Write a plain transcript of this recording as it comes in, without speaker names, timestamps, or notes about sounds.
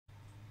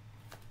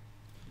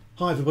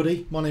Hi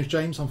everybody, my name is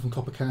James, I'm from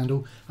Copper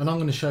Candle, and I'm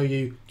going to show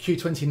you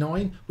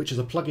Cue29, which is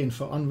a plugin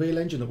for Unreal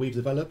Engine that we've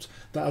developed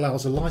that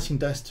allows a lighting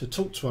desk to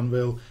talk to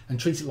Unreal and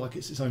treat it like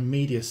it's its own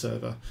media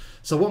server.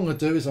 So what I'm going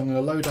to do is I'm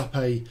going to load up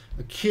a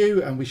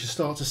Cue, and we should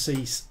start to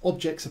see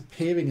objects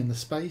appearing in the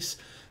space.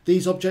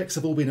 These objects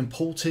have all been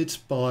imported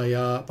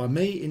by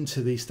me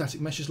into the static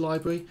meshes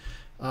library.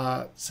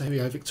 So here we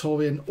go,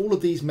 Victorian. All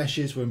of these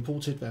meshes were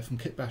imported, they're from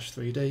Kitbash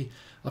 3D.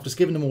 I've just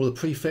given them all the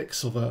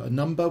prefix of a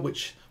number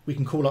which we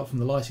can call up from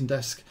the lighting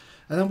desk,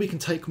 and then we can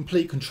take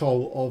complete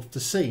control of the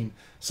scene.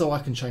 So I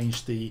can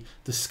change the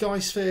sky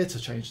sphere to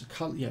change the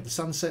color, the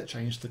sunset,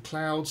 change the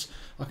clouds,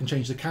 I can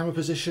change the camera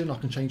position, I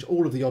can change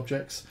all of the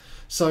objects.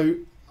 So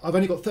I've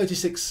only got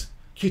 36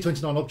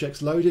 Cue29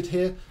 objects loaded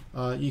here.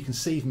 You can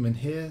see them in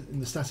here in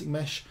the static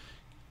mesh,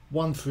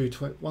 1 through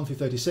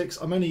 36.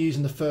 I'm only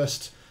using the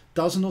first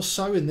dozen or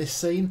so in this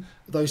scene.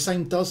 Those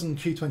same dozen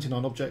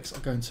Cue29 objects are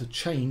going to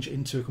change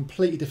into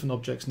completely different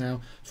objects now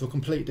for a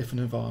completely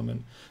different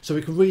environment. So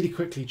we can really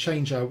quickly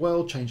change our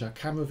world, change our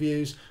camera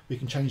views, we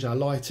can change our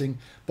lighting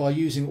by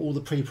using all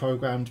the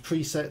pre-programmed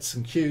presets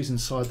and cues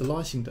inside the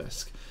lighting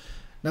desk.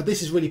 Now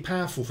this is really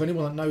powerful for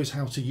anyone that knows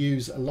how to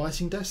use a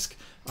lighting desk.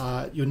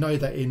 You'll know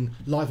that in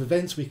live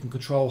events we can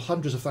control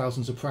hundreds of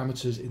thousands of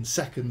parameters in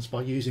seconds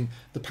by using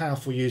the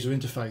powerful user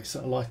interface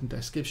that a lighting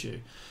desk gives you.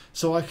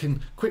 So I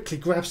can quickly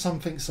grab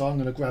something, so I'm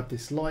going to grab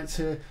this light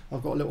here.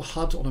 I've got a little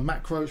HUD on a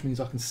macro, which means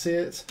I can see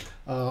it.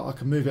 I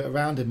can move it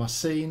around in my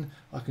scene,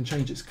 I can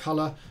change its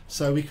colour,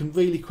 so we can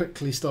really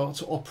quickly start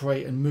to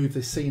operate and move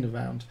this scene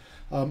around.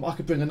 I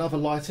could bring another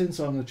light in,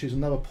 so I'm going to choose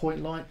another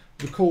point light,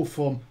 recall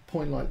from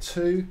point light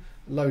 2,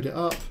 load it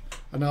up,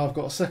 and now I've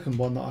got a second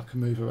one that I can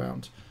move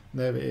around.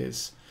 There it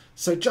is.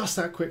 So just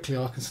that quickly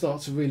I can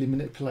start to really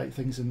manipulate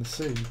things in the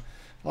scene.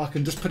 I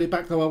can just put it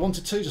back though I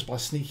wanted to, just by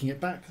sneaking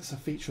it back. That's a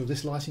feature of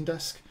this lighting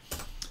desk.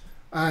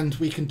 And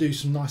we can do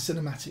some nice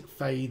cinematic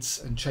fades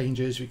and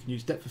changes. We can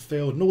use depth of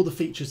field and all the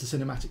features the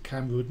cinematic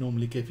camera would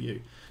normally give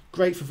you.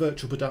 Great for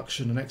virtual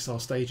production and XR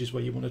stages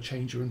where you want to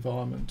change your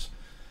environment.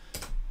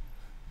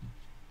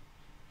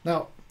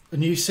 Now, a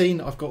new scene,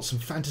 I've got some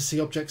fantasy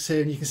objects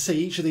here, and you can see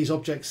each of these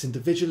objects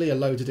individually are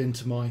loaded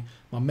into my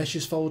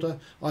meshes folder.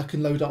 I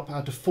can load up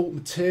our default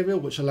material,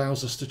 which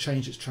allows us to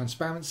change its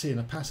transparency and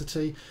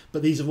opacity,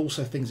 but these are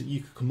also things that you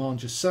can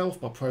command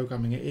yourself by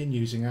programming it in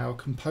using our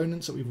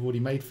components that we've already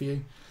made for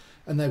you.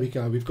 And there we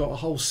go, we've got a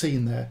whole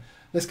scene there.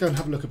 Let's go and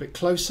have a look a bit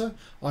closer.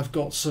 I've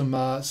got some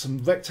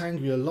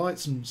rectangular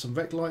lights and some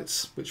rec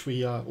lights, which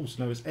we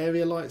also know as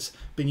area lights,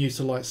 being used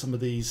to light some of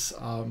these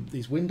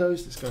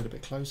windows. Let's go a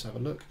bit closer, have a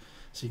look.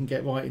 So you can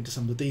get right into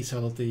some of the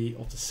detail of the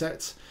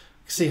set.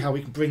 See how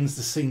it brings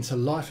the scene to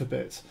life a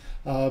bit.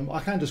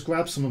 I can just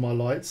grab some of my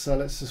lights. So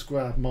let's just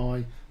grab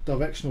my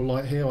directional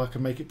light here. I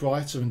can make it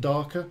brighter and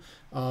darker.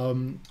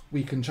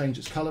 We can change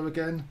its color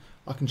again.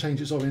 I can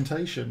change its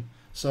orientation.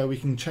 So we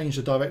can change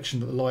the direction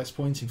that the light's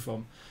pointing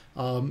from.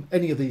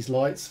 Any of these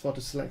lights, if I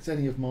just select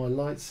any of my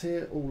lights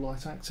here, all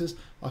light actors,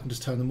 I can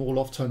just turn them all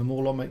off, turn them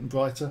all on, make them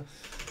brighter.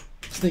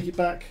 Sneak it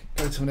back,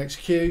 go to the next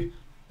cue.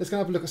 Let's go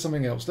have a look at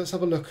something else. Let's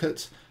have a look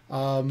at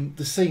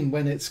the scene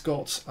when it's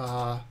got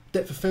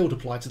depth of field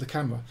applied to the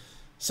camera.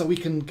 So we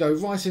can go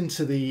right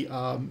into the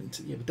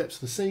depth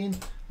of the scene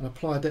and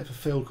apply a depth of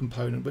field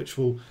component, which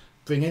will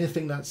bring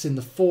anything that's in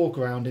the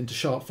foreground into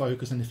sharp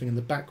focus, anything in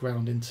the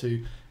background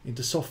into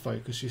soft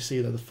focus. You see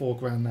that the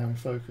foreground now in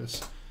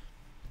focus.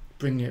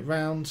 Bringing it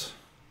round,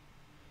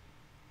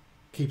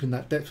 keeping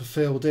that depth of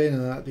field in,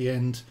 and at the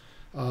end,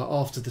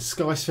 after the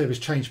sky sphere is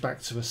changed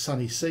back to a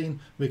sunny scene,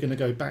 we're going to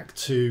go back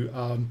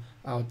to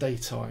our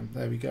daytime.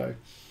 There we go.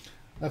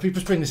 Now, if we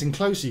just bring this in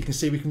closer, you can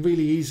see we can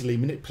really easily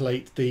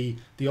manipulate the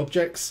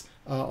objects.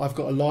 I've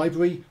got a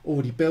library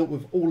already built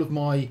with all of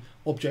my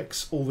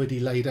objects already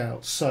laid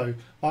out. So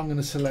I'm going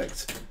to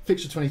select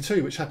fixture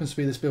 22, which happens to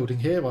be this building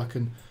here. I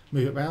can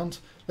move it around.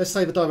 Let's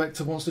say the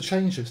director wants to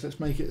change this. Let's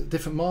make it a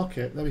different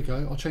market. There we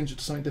go. I'll change it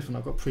to something different.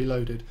 I've got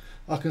preloaded.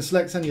 I can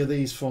select any of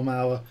these from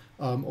our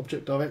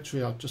object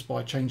directory just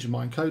by changing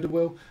my encoder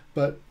wheel.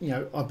 But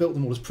I built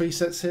them all as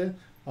presets here.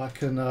 I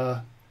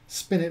can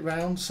spin it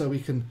round so we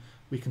can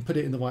put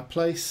it in the right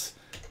place.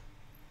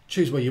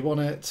 Choose where you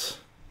want it.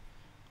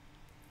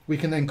 We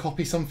can then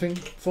copy something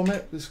from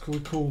it. This we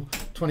call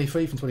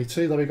 23 from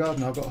 22. There we go.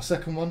 Now I've got a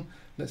second one.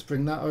 Let's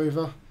bring that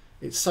over.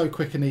 It's so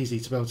quick and easy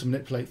to be able to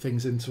manipulate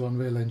things into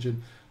Unreal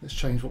Engine. Let's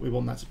change what we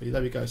want that to be.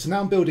 There we go. So now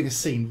I'm building a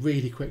scene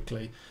really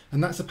quickly,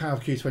 and that's the power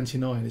of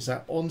Cue29, is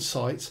that on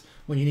site,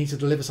 when you need to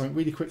deliver something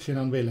really quickly in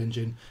Unreal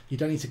Engine, you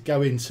don't need to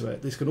go into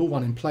it. This can all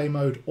run in play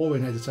mode or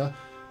in editor.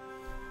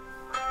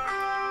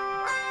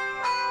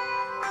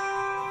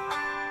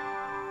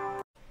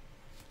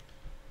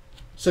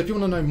 So if you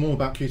want to know more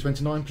about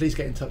Cue29, please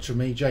get in touch with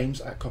me,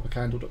 James at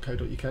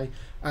coppercandle.co.uk,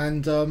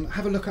 and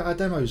have a look at our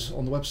demos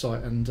on the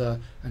website, and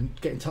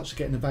get in touch to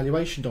get an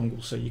evaluation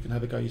dongle so you can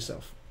have a go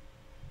yourself.